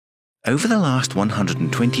Over the last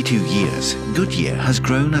 122 years, Goodyear has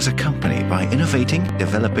grown as a company by innovating,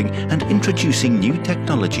 developing and introducing new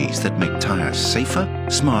technologies that make tires safer,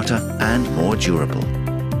 smarter and more durable.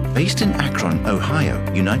 Based in Akron, Ohio,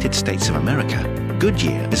 United States of America,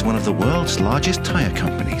 Goodyear is one of the world's largest tire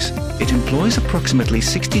companies. It employs approximately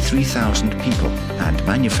 63,000 people and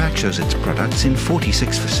manufactures its products in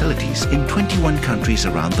 46 facilities in 21 countries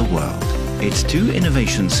around the world. Its two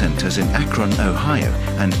innovation centers in Akron, Ohio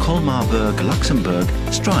and Colmarburg, Luxembourg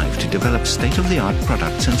strive to develop state-of-the-art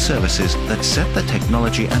products and services that set the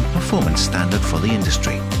technology and performance standard for the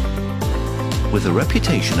industry. With a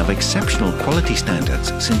reputation of exceptional quality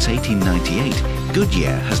standards since 1898,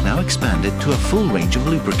 Goodyear has now expanded to a full range of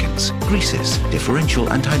lubricants, greases, differential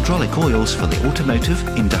and hydraulic oils for the automotive,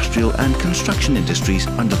 industrial and construction industries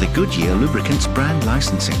under the Goodyear Lubricants brand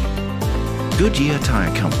licensing. Goodyear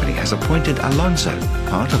Tire Company has appointed Alonsa,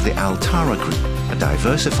 part of the Altara Group, a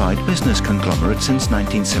diversified business conglomerate since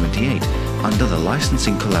 1978, under the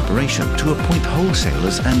licensing collaboration to appoint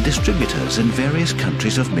wholesalers and distributors in various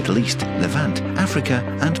countries of Middle East, Levant, Africa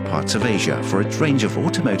and parts of Asia for its range of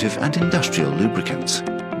automotive and industrial lubricants.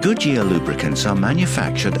 Goodyear lubricants are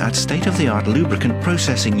manufactured at state-of-the-art lubricant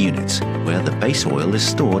processing units, where the base oil is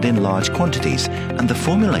stored in large quantities and the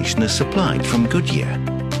formulation is supplied from Goodyear.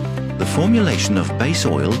 The formulation of base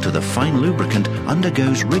oil to the fine lubricant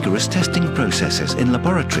undergoes rigorous testing processes in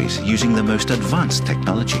laboratories using the most advanced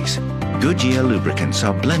technologies. Goodyear lubricants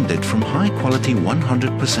are blended from high-quality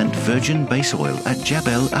 100% virgin base oil at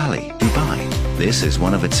Jebel Ali, Dubai. This is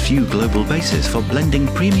one of its few global bases for blending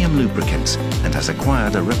premium lubricants and has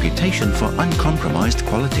acquired a reputation for uncompromised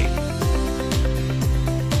quality.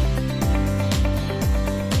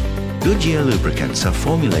 Goodyear lubricants are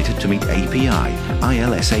formulated to meet API,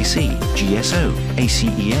 ILSAC, GSO,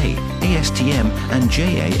 ACEA, ASTM and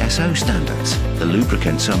JASO standards. The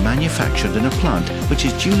lubricants are manufactured in a plant which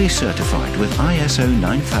is duly certified with ISO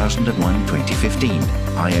 9001:2015,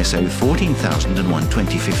 ISO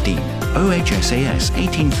 14001:2015, OHSAS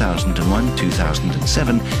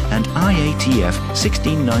 18001:2007 and IATF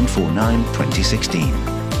 16949:2016.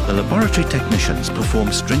 The laboratory technicians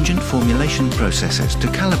perform stringent formulation processes to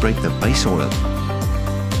calibrate the base oil.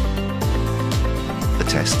 The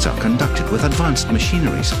tests are conducted with advanced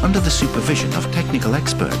machineries under the supervision of technical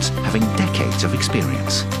experts having decades of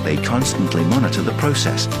experience. They constantly monitor the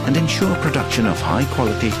process and ensure production of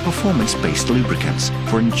high-quality, performance-based lubricants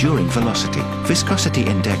for enduring velocity, viscosity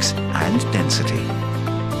index and density.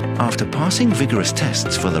 After passing vigorous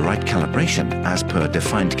tests for the right calibration as per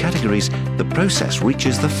defined categories, the process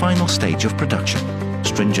reaches the final stage of production.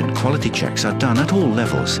 Stringent quality checks are done at all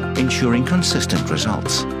levels, ensuring consistent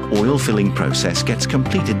results. Oil filling process gets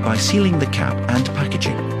completed by sealing the cap and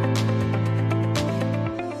packaging.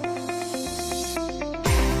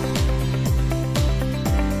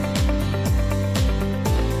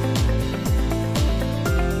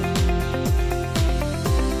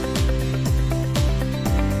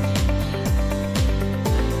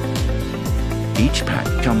 Each pack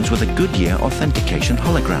comes with a Goodyear authentication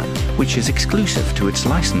hologram, which is exclusive to its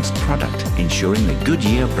licensed product, ensuring the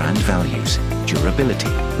Goodyear brand values, durability,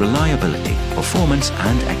 reliability, performance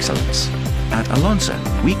and excellence. At Alonsa,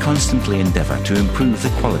 we constantly endeavor to improve the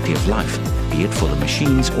quality of life, be it for the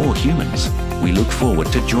machines or humans. We look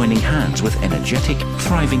forward to joining hands with energetic,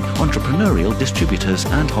 thriving, entrepreneurial distributors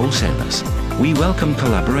and wholesalers. We welcome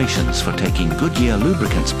collaborations for taking Goodyear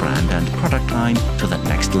Lubricants brand and product line to the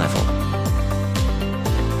next level.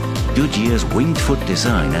 Goodyear's winged foot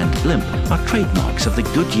design and blimp are trademarks of the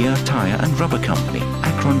Goodyear Tire and Rubber Company,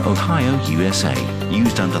 Akron, Ohio, USA,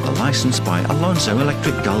 used under the license by Alonsa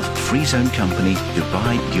Electric Gulf Free Zone Company,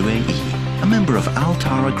 Dubai, UAE, a member of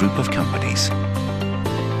Altara Group of Companies.